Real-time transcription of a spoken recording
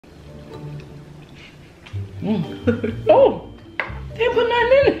Oh, they put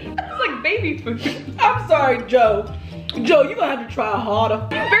nothing in it. It's like baby food. I'm sorry, Joe. Joe, you're gonna have to try harder.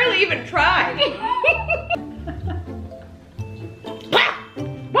 You barely even tried.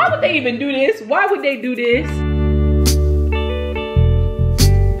 Why would they even do this? Why would they do this?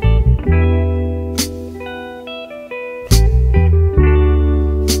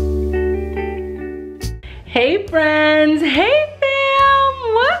 Hey friends, hey fam,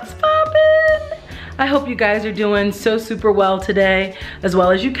 what's poppin'? I hope you guys are doing so super well today, as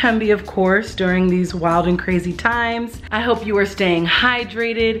well as you can be, of course, during these wild and crazy times. I hope you are staying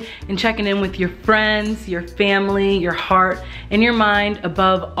hydrated and checking in with your friends, your family, your heart, and your mind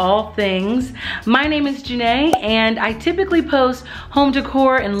above all things. My name is Janae, and I typically post home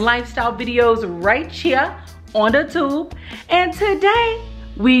decor and lifestyle videos right here on the tube. And today,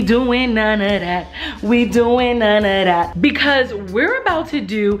 we doing none of that. We doing none of that. Because we're about to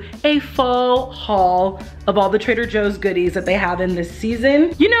do a full haul of all the Trader Joe's goodies that they have in this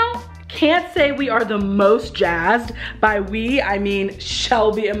season. You know, can't say we are the most jazzed. By we, I mean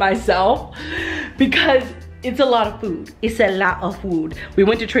Shelby and myself. Because it's a lot of food. It's a lot of food. We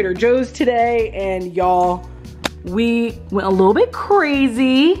went to Trader Joe's today and y'all, we went a little bit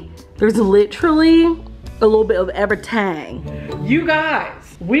crazy. There's literally a little bit of everything. You guys,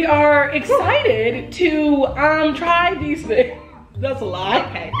 we are excited to try these things. That's a lie.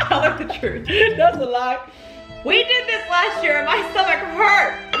 Okay, tell her the truth. That's a lie. We did this last year and my stomach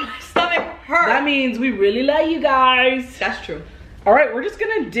hurt. My stomach hurt. That means we really like you guys. That's true. All right, we're just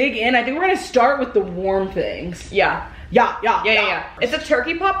gonna dig in. I think we're gonna start with the warm things. Yeah. Yeah. It's a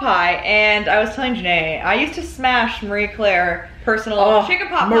turkey pot pie, and I was telling Janae, I used to smash Marie Claire personal chicken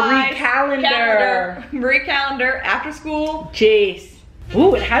pot pie. Marie Calendar after school. Jeez.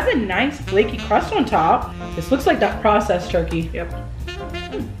 Ooh, it has a nice flaky crust on top. This looks like that processed turkey. Yep.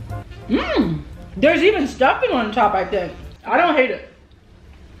 Mmm. There's even stuffing on top, I think. I don't hate it.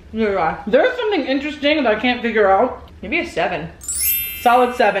 Neither do I. There's something interesting that I can't figure out. Maybe a 7.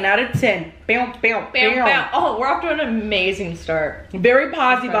 Solid 7 out of 10. Bam, bam, bam. Bam. Oh, we're off to an amazing start. Very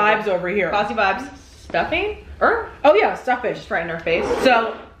posy vibes over here. Posy vibes. Stuffing? Or? Oh yeah, stuffing. Just right in our face.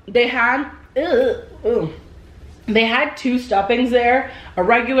 So they had, they had 2 stuffings there, a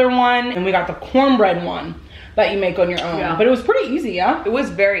regular one, and we got the cornbread one that you make on your own. Yeah. But it was pretty easy, yeah? It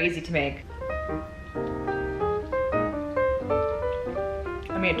was very easy to make.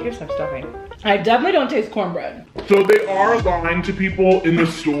 I mean, it tastes like stuffing. I definitely don't taste cornbread. So they are lying to people in the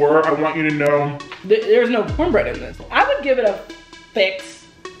store. I want you to know. There's no cornbread in this. I would give it a 6.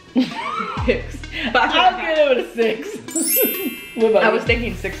 6. I'll give it a 6. I was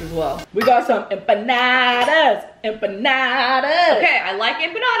thinking 6 as well. We got some empanadas. Empanadas. Okay, I like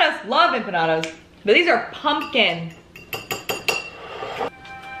empanadas. Love empanadas. But these are pumpkin. It's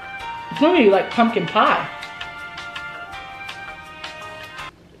not really like pumpkin pie.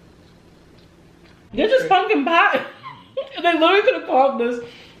 They're just pumpkin pie. They literally could have called this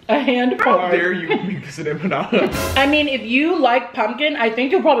a hand pie. How dare you make this an empanada? I mean, if you like pumpkin, I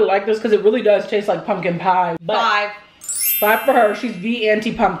think you'll probably like this because it really does taste like pumpkin pie. But 5. 5 for her. She's the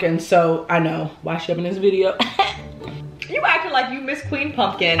anti-pumpkin, so I know why she's in this video. You acting like you Miss Queen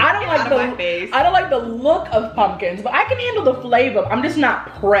Pumpkin. I don't like my face. I don't like the look of pumpkins, but I can handle the flavor. I'm just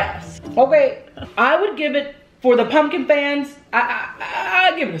not pressed. Okay, I would give it, for the pumpkin fans,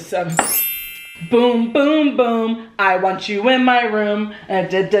 I give it a 7. Boom, boom, boom. I want you in my room.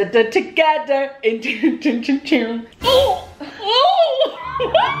 Together. Oh, oh.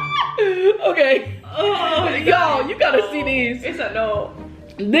 Okay. Oh, y'all, you gotta see these. It's a no.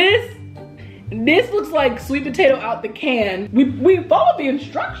 This looks like sweet potato out the can. We followed the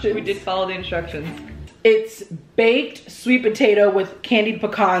instructions. We did follow the instructions. It's baked sweet potato with candied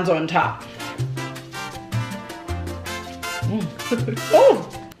pecans on top. Oh.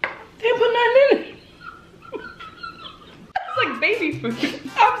 They put nothing in it. It's like baby food.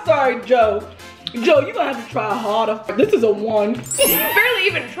 I'm sorry, Joe. Joe, you're gonna have to try harder. This is a 1. You barely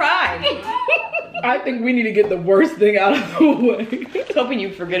even tried. I think we need to get the worst thing out of the way. Hoping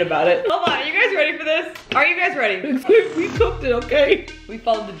you forget about it. Hold on, are you guys ready for this? Are you guys ready? We cooked it, okay? We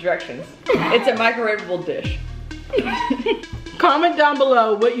followed the directions. It's a microwavable dish. Comment down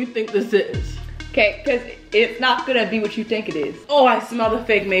below what you think this is. Okay, because it's not gonna be what you think it is. Oh, I smell the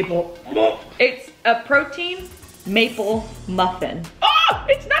fake maple. It's a protein maple muffin. Oh,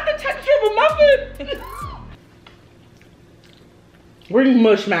 it's not the texture of a muffin. We're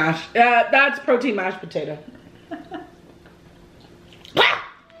mush mash. That's protein mashed potato.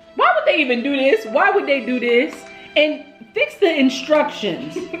 Why would they even do this? Why would they do this? And fix the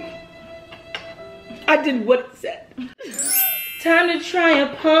instructions. I did what it said. Time to try a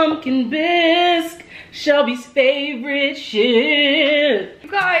pumpkin bisque. Shelby's favorite shit. You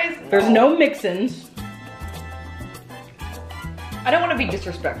guys. There's no mix-ins. I don't want to be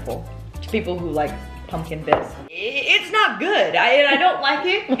disrespectful to people who like pumpkin bits. It's not good. I don't like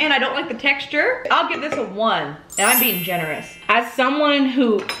it, and I don't like the texture. I'll give this a 1, and I'm being generous. As someone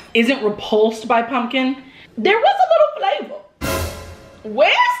who isn't repulsed by pumpkin, there was a little flavor.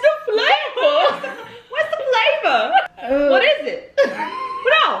 Where's the flavor? What's the flavor? What is it?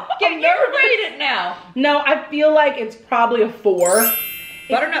 No, you can rate it now. No, I feel like it's probably a 4.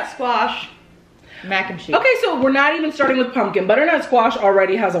 Butternut squash, mac and cheese. Okay, so we're not even starting with pumpkin. Butternut squash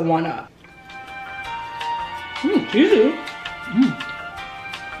already has a 1 up. Cheesy.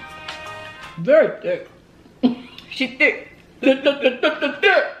 Very thick. She's thick.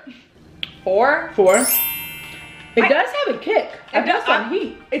 4. It does have a kick. It does have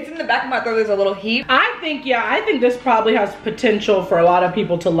heat. It's in the back of my throat, there's a little heat. I think this probably has potential for a lot of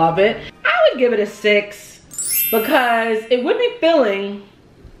people to love it. I would give it a 6 because it would be filling.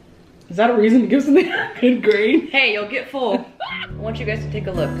 Is that a reason to give something a good grade? Hey, you'll get full. I want you guys to take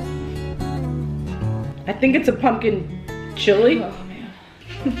a look. I think it's a pumpkin chili. Oh man.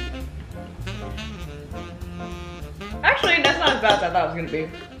 Actually, that's not as bad as I thought it was gonna be.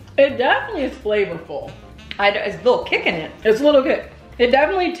 It definitely is flavorful. It's a little kick in it. It's a little kick. It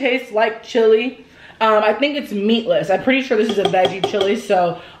definitely tastes like chili. I think it's meatless. I'm pretty sure this is a veggie chili,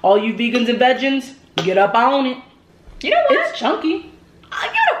 so all you vegans and vegans, get up on it. You know what? It's chunky. I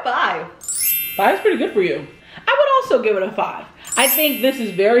give it a 5. 5 is pretty good for you. I would also give it a 5. I think this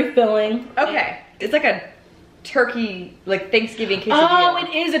is very filling. Okay, it's like a turkey, like Thanksgiving quesadilla. Oh, it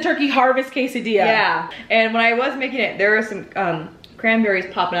is a turkey harvest quesadilla. Yeah, and when I was making it, there were some cranberries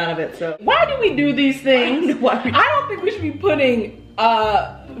popping out of it, so. Why do we do these things? I don't think we should be putting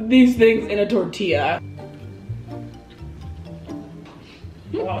these things in a tortilla.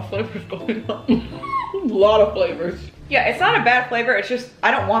 A lot of flavors going on. A lot of flavors. Yeah, it's not a bad flavor, it's just,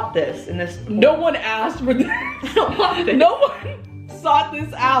 I don't want this in this. No one asked for this. I don't want this. No one sought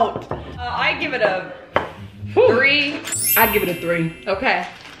this out. I give it a 3. I'd give it a 3. Okay,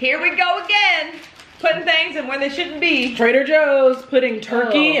 here we go again. Putting things in where they shouldn't be. Trader Joe's putting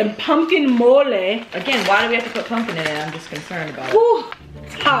turkey and pumpkin mole. Again, why do we have to put pumpkin in it? I'm just concerned about it. Ooh,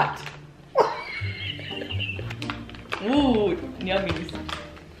 it's hot. Ooh, yummies.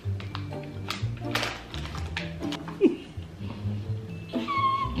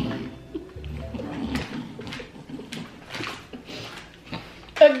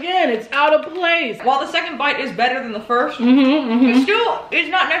 Again, it's out of place. While the second bite is better than the first, it still is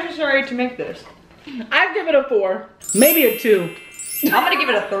not necessary to make this. I'd give it a 4, maybe a 2. I'm gonna give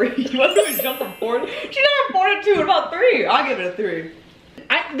it a 3. What do we jump from 4? She never 4 to 2. What about 3? I'll give it a 3.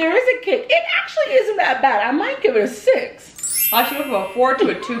 There is a kick. It actually isn't that bad. I might give it a 6. I should go from a 4 to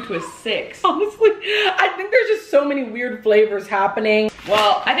a 2 to a 6. Honestly, I think there's just so many weird flavors happening.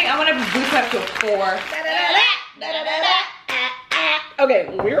 Well, I think I'm gonna boost that to a 4. Okay,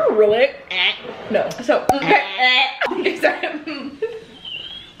 we're really no. So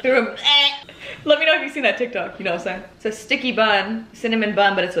let me know if you've seen that TikTok, you know what I'm saying? It's a sticky bun, cinnamon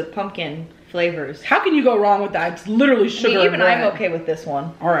bun, but it's with pumpkin flavors. How can you go wrong with that? It's literally sugar. I mean, even bread. I'm okay with this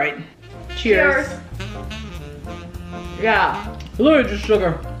one. All right. Cheers. Yeah. Literally just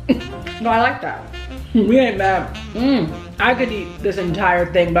sugar. No, I like that. We ain't mad. I could eat this entire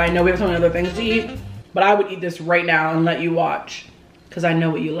thing, but I know we have so many other things to eat. But I would eat this right now and let you watch. Because I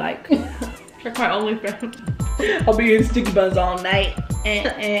know what you like. Check my OnlyFans. I'll be eating sticky buns all night.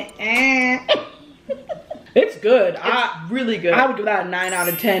 It's good. It's really good. I would give that a 9 out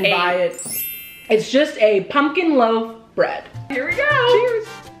of 10. Buy it. It's just a pumpkin loaf bread. Here we go.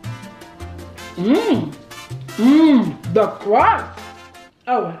 Cheers. The crust.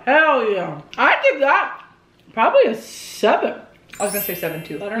 Oh, hell yeah. I give that probably a 7. I was gonna say 7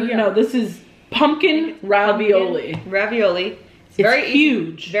 too. No, this is pumpkin ravioli. Pumpkin ravioli. It's very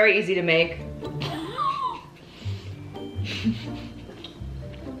huge. Easy, very easy to make.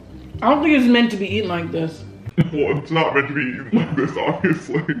 I don't think it's meant to be eaten like this. Well, it's not meant to be eaten like this,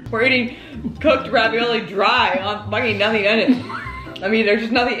 obviously. We're eating cooked ravioli dry on fucking nothing in it. I mean, there's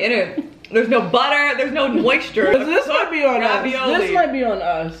just nothing in it. There's no butter, there's no moisture. This might be on ravioli. us. This might be on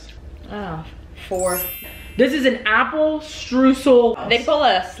us. Oh, 4. This is an apple streusel. They call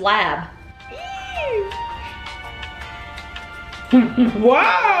it a slab.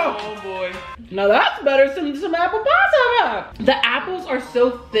 Wow! Oh boy. Now that's better than some apple pies I've had. The apples are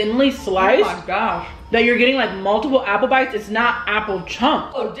so thinly sliced Oh my gosh. that you're getting like multiple apple bites. It's not apple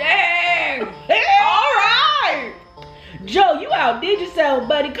chunks. Oh dang! Alright! Joe, you outdid yourself,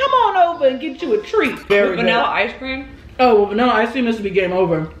 buddy. Come on over and get you a treat. Very Vanilla ice cream? Oh, well, vanilla ice cream, this would be game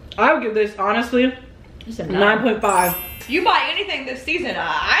over. I would give this, honestly, It's a 9. 9.5. If you buy anything this season,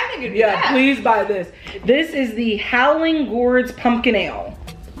 I think it'd be Yeah, that. please buy this. This is the Howling Gourds Pumpkin Ale.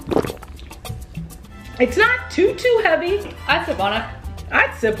 It's not too heavy. I'd sip on it.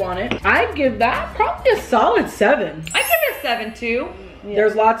 I'd sip on it. I'd give that probably a solid 7. I'd give it a 7 too. Yeah.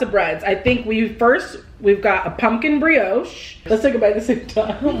 There's lots of breads. I think we've got a pumpkin brioche. Let's take a bite at the same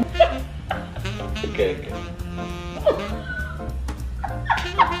time. Okay.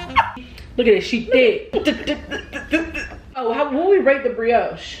 Look at it, she thick. Oh, what will we rate the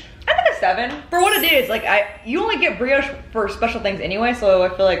brioche? I think a 7. For what it is, like you only get brioche for special things anyway, so I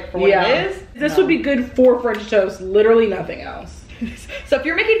feel like for what it is. This would be good for French toast, literally nothing else. So if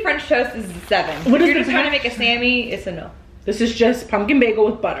you're making French toast, this is a 7. What if is you're just the trying to make a Sammy, it's a no. This is just pumpkin bagel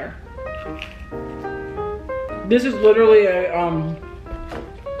with butter. This is literally a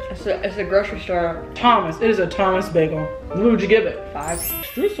It's a grocery store. Thomas. It is a Thomas bagel. What would you give it? 5.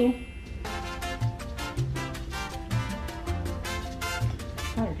 Streusel.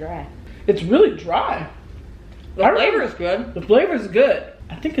 Kind of dry. It's really dry. The flavor is good. The flavor is good.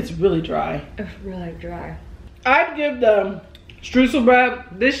 I think it's really dry. It's really dry. I'd give the streusel bread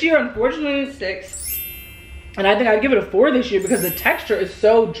this year, unfortunately, 6. and I think I'd give it a 4 this year because the texture is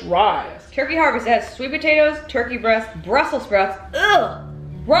so dry. Turkey Harvest, it has sweet potatoes, turkey breast, Brussels sprouts. Ugh!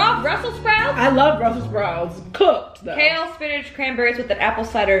 Raw Brussels sprouts? I love Brussels sprouts, cooked though. Kale, spinach, cranberries with an apple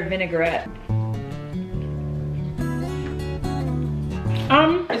cider vinaigrette. I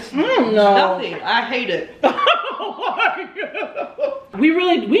don't know. Nothing. I hate it.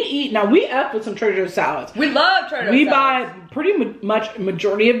 we eat, now we F with some Trader Joe's salads. We love Trader Joe's We salads. buy pretty much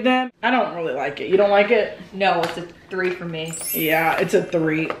majority of them. I don't really like it. You don't like it? No, it's a 3 for me. Yeah, it's a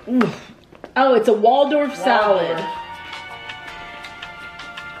 3. Oof. Oh, it's a Waldorf salad.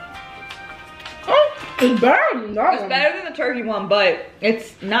 Oh, it's better than that It's one. better than the turkey one, but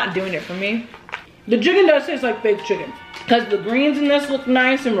it's not doing it for me. The chicken does taste like fake chicken. Because the greens in this look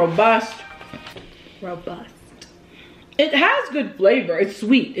nice and robust. Robust. It has good flavor. It's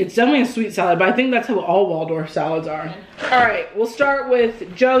sweet. It's definitely a sweet salad, but I think that's how all Waldorf salads are. All right, we'll start with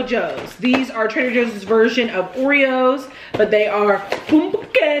JoJo's. These are Trader Joe's version of Oreos, but they are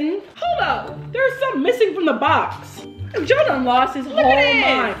pumpkin. Hold up, there's something missing from the box. Joe done lost his whole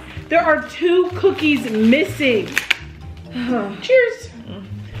mind. There are 2 cookies missing. Cheers.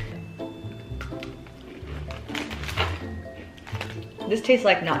 This tastes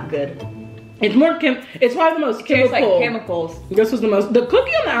like not good. It's it's probably the most Tastes chemical. like chemicals. This was the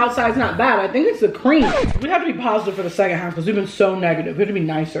cookie on the outside is not bad. I think it's the cream. We have to be positive for the second half because we've been so negative. We have to be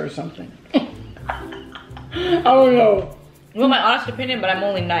nicer or something. I don't know. Well, my honest opinion, but I'm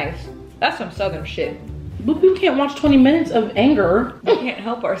only nice. That's some southern shit. But we can't watch 20 minutes of anger. We can't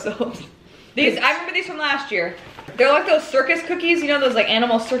help ourselves. These, I remember these from last year. They're like those circus cookies, you know, those like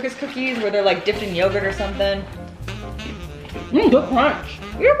animal circus cookies where they're like dipped in yogurt or something. Good crunch.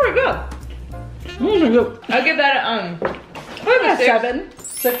 You're pretty good. Good. I'll give that a 7.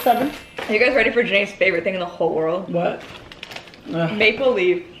 6, 7. Are you guys ready for Janae's favorite thing in the whole world? What? Maple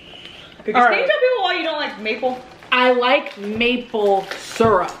leaf cookies. All Can right. you tell people why you don't like maple? I like maple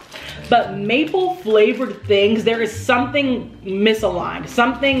syrup, but maple flavored things, there is something misaligned.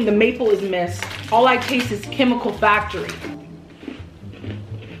 Something, the maple is missed. All I taste is Chemical Factory.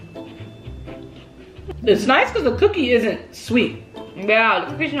 It's nice because the cookie isn't sweet. Yeah,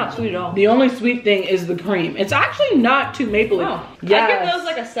 the cookie's not sweet at all. The only sweet thing is the cream. It's actually not too mapley. Oh, Yes. I give those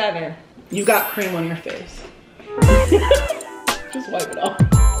like a 7. You got cream on your face. Just wipe it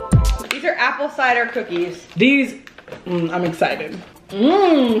off. These are apple cider cookies. These, I'm excited.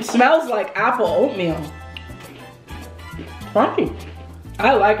 Smells like apple oatmeal. Crunchy.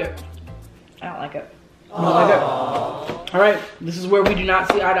 I like it. I don't like it. I like it. All right, this is where we do not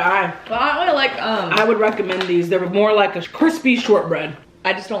see eye to eye. Well, I don't really like, I would recommend these. They're more like a crispy shortbread.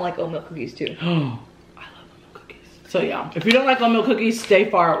 I just don't like oatmeal cookies too. Oh, I love oatmeal cookies. So yeah, if you don't like oatmeal cookies, stay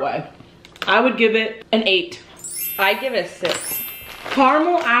far away. I would give it an 8. I give it a 6.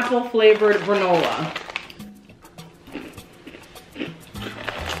 Caramel apple flavored granola.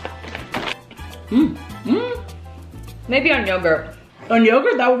 Maybe on yogurt. On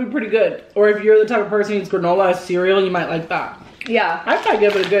yogurt, that would be pretty good. Or if you're the type of person who eats granola as cereal, you might like that. Yeah. I'd probably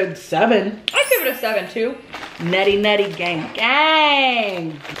give it a good 7. I'd give it a 7 too. Nutty gang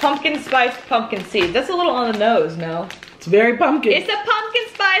gang. Pumpkin spice pumpkin seed. That's a little on the nose, no? It's very pumpkin. It's a pumpkin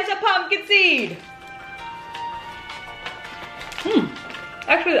spice, a pumpkin seed.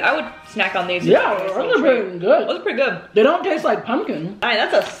 Actually, I would snack on these. Yeah, those are pretty good. Those are pretty good. They don't taste like pumpkin. All right,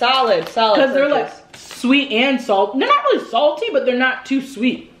 that's a solid. Because they're like purchase. sweet and salt. They're not really salty, but they're not too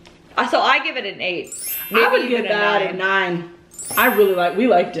sweet. So I give it an 8. I would give even that a a 9. We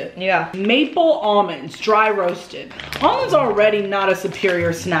liked it. Yeah. Maple almonds, dry roasted. Almonds are already not a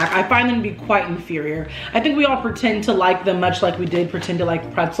superior snack. I find them to be quite inferior. I think we all pretend to like them much like we did pretend to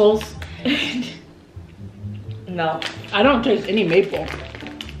like pretzels. No. I don't taste any maple.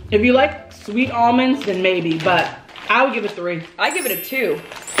 If you like sweet almonds, then maybe, but I would give it 3. I give it a 2.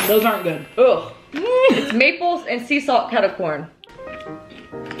 Those aren't good. Ugh. It's maples and sea salt kettle corn.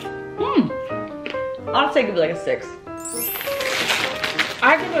 Honestly, I give it like a 6.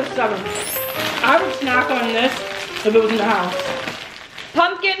 I give it a 7. I would snack on this if it was in the house.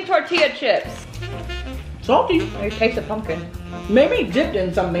 Pumpkin tortilla chips. Salty. I taste the pumpkin. Maybe dipped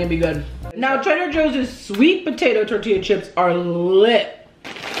in something would be good. Now Trader Joe's sweet potato tortilla chips are lit.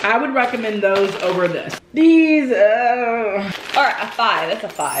 I would recommend those over this. These, All right, a 5. That's a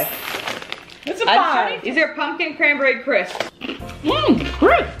 5. It's a 5. These are pumpkin cranberry crisp.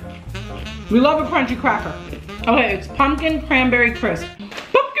 Crisp. We love a crunchy cracker. Okay, it's pumpkin cranberry crisp.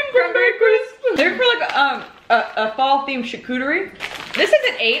 Pumpkin cranberry crisp. They're for like a fall themed charcuterie. This is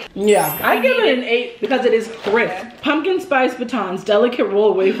an 8. Yeah, I give it an 8 because it is crisp. Okay. Pumpkin spice batons, delicate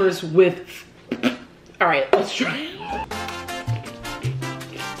rolled wafers with. All right, let's try it.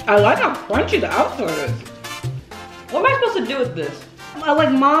 I like how crunchy the outside is. What am I supposed to do with this?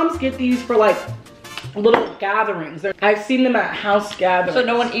 Like moms get these for like little gatherings. I've seen them at house gatherings. So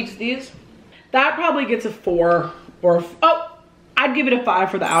no one eats these? That probably gets a 4 or, oh, I'd give it a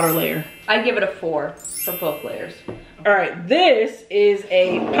 5 for the outer layer. I'd give it a 4 for both layers. All right, this is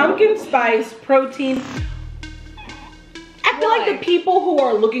a pumpkin spice protein. I feel like the people who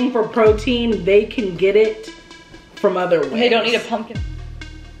are looking for protein, they can get it from other ways. They don't need a pumpkin.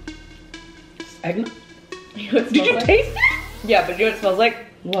 Eggnog? Did you taste it? Yeah, but you know what it smells like?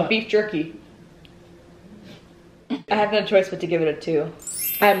 What? Beef jerky. I have no choice but to give it a 2.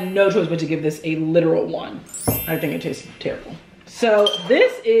 I have no choice but to give this a literal 1. I think it tastes terrible. So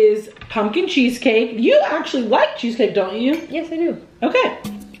this is pumpkin cheesecake. You actually like cheesecake, don't you? Yes, I do. Okay.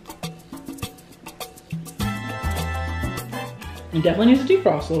 It definitely needs to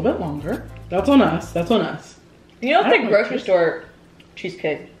defrost a little bit longer. That's on us. That's on us. You know, it's like grocery store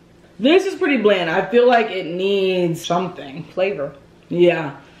cheesecake. This is pretty bland. I feel like it needs something. Flavor.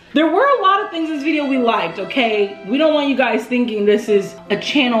 Yeah. There were a lot of things in this video we liked, okay? We don't want you guys thinking this is a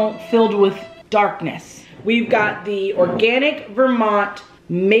channel filled with darkness. We've got the organic Vermont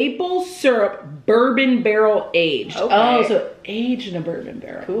maple syrup bourbon barrel aged. Okay. Oh, so aged in a bourbon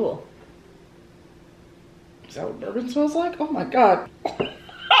barrel. Cool. Is that what bourbon smells like? Oh my God. Oh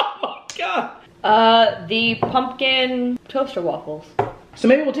my God. The pumpkin toaster waffles. So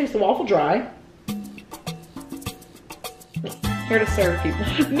maybe we'll taste the waffle dry. Here to serve people.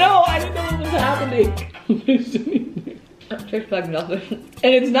 No, I didn't know what was happening. It tastes like nothing.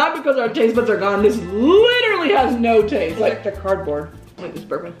 And it's not because our taste buds are gone. This literally has no taste. It's like the cardboard. Like this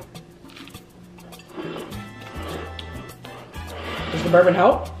bourbon. Does the bourbon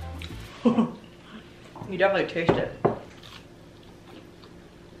help? You definitely taste it.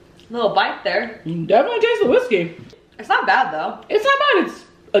 Little bite there. You definitely taste the whiskey. It's not bad though. It's not bad, it's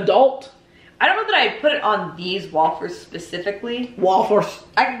adult. I don't know that I'd put it on these waffles specifically. Waffles.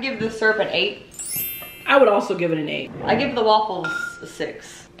 I could give the syrup an 8. I would also give it an 8. I give the waffles a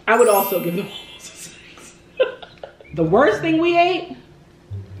 6. I would also give the waffles a 6. The worst thing we ate?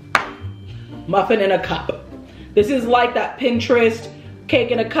 Muffin in a cup. This is like that Pinterest cake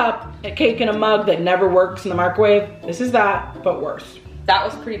in a cup, a cake in a mug that never works in the microwave. This is that, but worse. That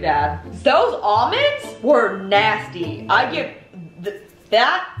was pretty bad. Those almonds were nasty. I give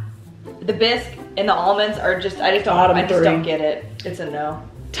the bisque and the almonds are just, I just don't get it. It's a no.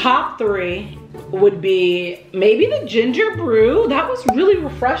 Top 3 would be maybe the ginger brew. That was really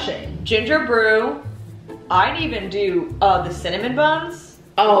refreshing. Ginger brew. I'd even do the cinnamon buns.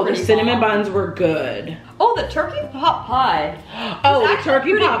 Oh, the cinnamon buns were good. Oh, the turkey pot pie. Oh, the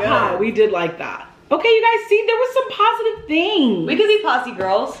turkey pot pie. We did like that. Okay, you guys see, there was some positive things. We could be posse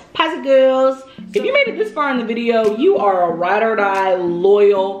girls. Posse girls. If you made it this far in the video, you are a ride or die,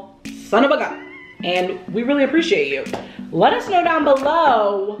 loyal son of a gun. And we really appreciate you. Let us know down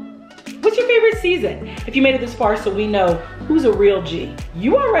below, what's your favorite season? If you made it this far so we know who's a real G.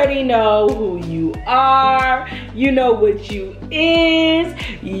 You already know who you are. You know what you is.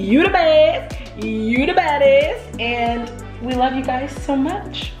 You the best. You the baddest. And we love you guys so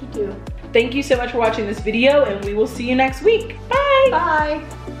much. We do. Thank you so much for watching this video, and we will see you next week. Bye. Bye.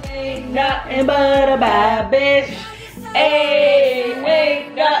 Ain't nothing but a bad bitch.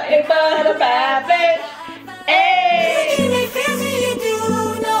 Ain't nothing but a bad bitch.